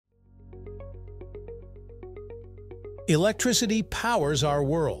Electricity powers our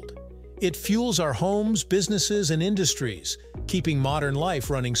world. It fuels our homes, businesses, and industries, keeping modern life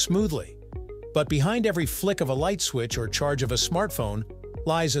running smoothly. But behind every flick of a light switch or charge of a smartphone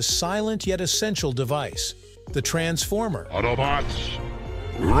lies a silent yet essential device, the transformer. Autobots,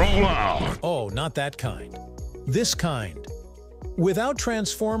 roll out! Oh, not that kind. This kind. Without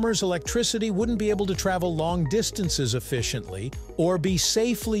transformers, electricity wouldn't be able to travel long distances efficiently or be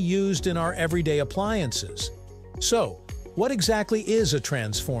safely used in our everyday appliances. So, what exactly is a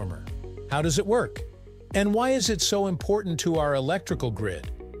transformer? How does it work? And why is it so important to our electrical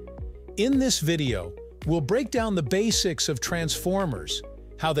grid? In this video, we'll break down the basics of transformers,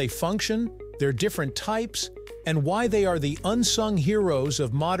 how they function, their different types, and why they are the unsung heroes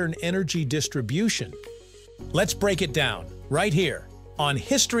of modern energy distribution. Let's break it down, right here, on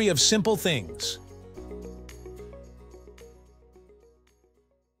History of Simple Things.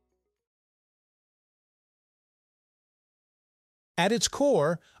 At its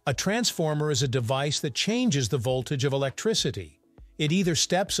core, a transformer is a device that changes the voltage of electricity. It either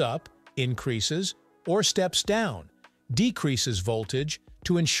steps up, increases, or steps down, decreases voltage,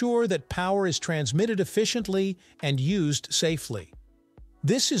 to ensure that power is transmitted efficiently and used safely.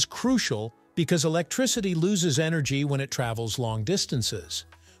 This is crucial because electricity loses energy when it travels long distances.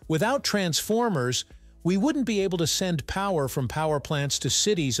 Without transformers, we wouldn't be able to send power from power plants to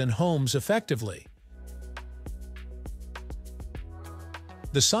cities and homes effectively.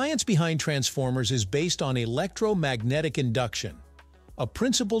 The science behind transformers is based on electromagnetic induction, a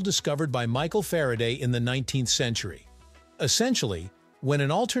principle discovered by Michael Faraday in the 19th century. Essentially, when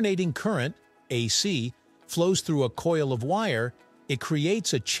an alternating current, AC, flows through a coil of wire, it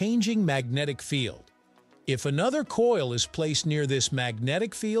creates a changing magnetic field. If another coil is placed near this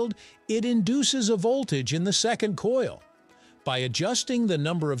magnetic field, it induces a voltage in the second coil. By adjusting the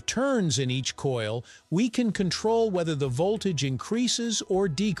number of turns in each coil, we can control whether the voltage increases or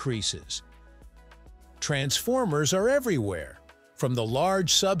decreases. Transformers are everywhere, from the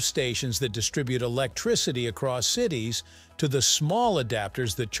large substations that distribute electricity across cities to the small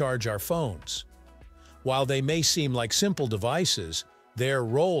adapters that charge our phones. While they may seem like simple devices, their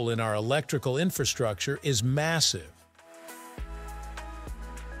role in our electrical infrastructure is massive.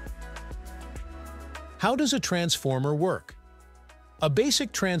 How does a transformer work? A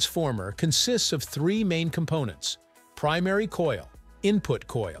basic transformer consists of three main components: primary coil, input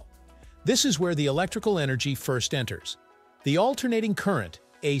coil. This is where the electrical energy first enters. The alternating current,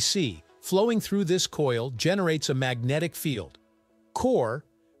 AC, flowing through this coil generates a magnetic field. Core,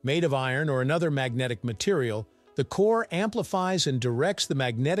 made of iron or another magnetic material, the core amplifies and directs the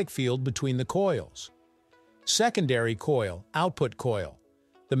magnetic field between the coils. Secondary coil, output coil.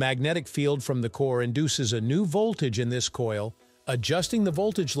 The magnetic field from the core induces a new voltage in this coil, adjusting the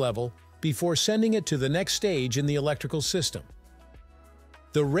voltage level before sending it to the next stage in the electrical system.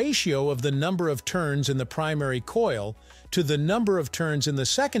 The ratio of the number of turns in the primary coil to the number of turns in the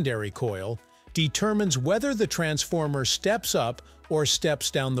secondary coil determines whether the transformer steps up or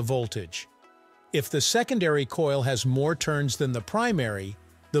steps down the voltage. If the secondary coil has more turns than the primary,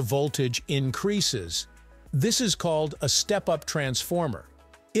 the voltage increases. This is called a step-up transformer.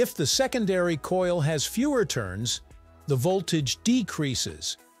 If the secondary coil has fewer turns, the voltage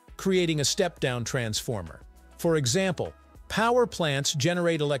decreases, creating a step-down transformer. For example, power plants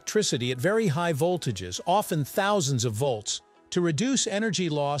generate electricity at very high voltages, often thousands of volts, to reduce energy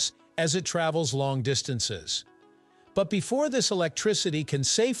loss as it travels long distances. But before this electricity can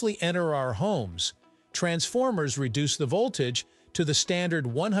safely enter our homes, transformers reduce the voltage to the standard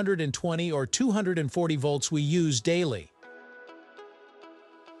 120 or 240 volts we use daily.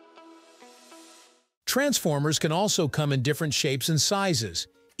 Transformers can also come in different shapes and sizes,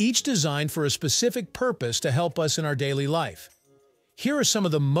 each designed for a specific purpose to help us in our daily life. Here are some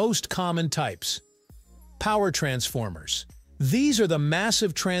of the most common types. Power transformers. These are the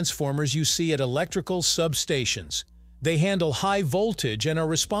massive transformers you see at electrical substations. They handle high voltage and are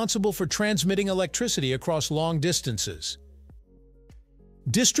responsible for transmitting electricity across long distances.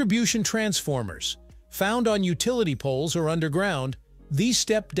 Distribution transformers. Found on utility poles or underground, these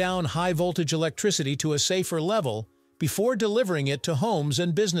step down high-voltage electricity to a safer level before delivering it to homes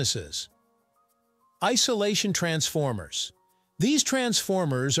and businesses. Isolation transformers. These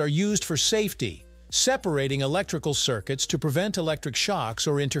transformers are used for safety, separating electrical circuits to prevent electric shocks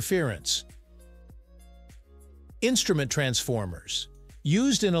or interference. Instrument transformers.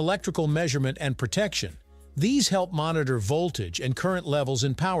 Used in electrical measurement and protection, these help monitor voltage and current levels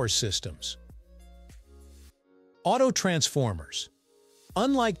in power systems. Auto transformers.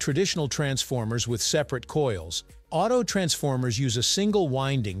 Unlike traditional transformers with separate coils, Auto transformers use a single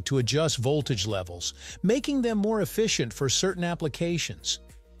winding to adjust voltage levels, making them more efficient for certain applications.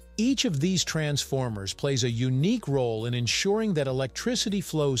 Each of these transformers plays a unique role in ensuring that electricity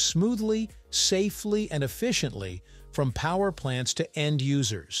flows smoothly, safely, and efficiently from power plants to end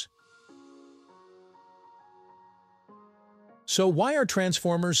users. So why are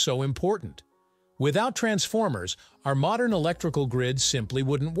transformers so important? Without transformers, our modern electrical grid simply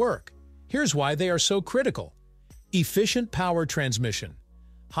wouldn't work. Here's why they are so critical. Efficient power transmission.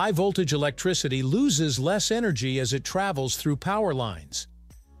 High-voltage electricity loses less energy as it travels through power lines.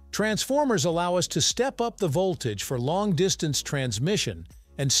 Transformers allow us to step up the voltage for long-distance transmission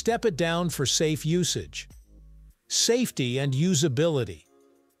and step it down for safe usage. Safety and usability.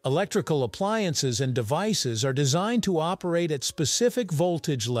 Electrical appliances and devices are designed to operate at specific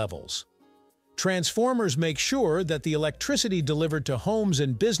voltage levels. Transformers make sure that the electricity delivered to homes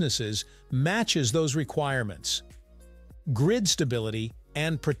and businesses matches those requirements. Grid stability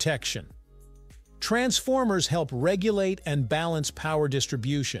and protection. Transformers help regulate and balance power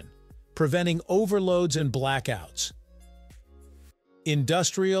distribution, preventing overloads and blackouts.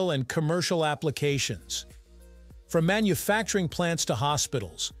 Industrial and commercial applications. From manufacturing plants to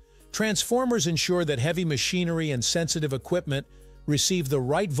hospitals, transformers ensure that heavy machinery and sensitive equipment receive the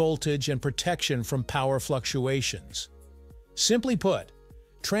right voltage and protection from power fluctuations. Simply put,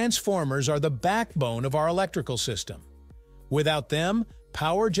 transformers are the backbone of our electrical system. Without them,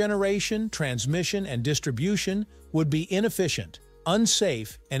 power generation, transmission, and distribution would be inefficient,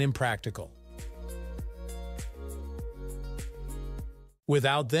 unsafe, and impractical.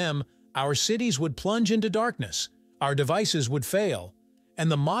 Without them, our cities would plunge into darkness, our devices would fail,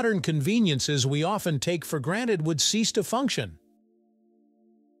 and the modern conveniences we often take for granted would cease to function.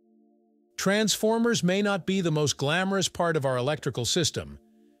 Transformers may not be the most glamorous part of our electrical system,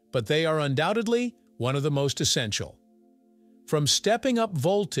 but they are undoubtedly one of the most essential. From stepping up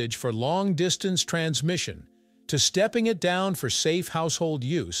voltage for long-distance transmission to stepping it down for safe household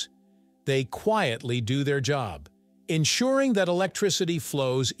use, they quietly do their job, ensuring that electricity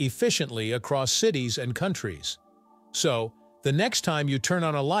flows efficiently across cities and countries. So, the next time you turn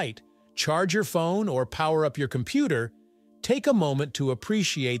on a light, charge your phone, or power up your computer, take a moment to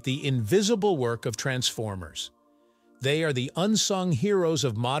appreciate the invisible work of transformers. They are the unsung heroes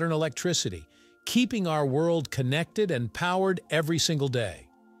of modern electricity, keeping our world connected and powered every single day.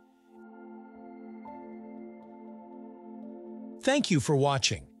 Thank you for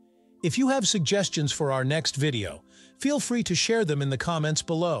watching. If you have suggestions for our next video, feel free to share them in the comments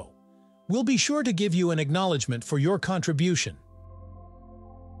below. We'll be sure to give you an acknowledgement for your contribution.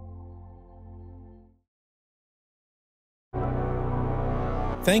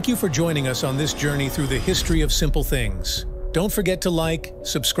 Thank you for joining us on this journey through the history of simple things. Don't forget to like,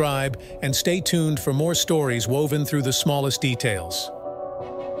 subscribe, and stay tuned for more stories woven through the smallest details.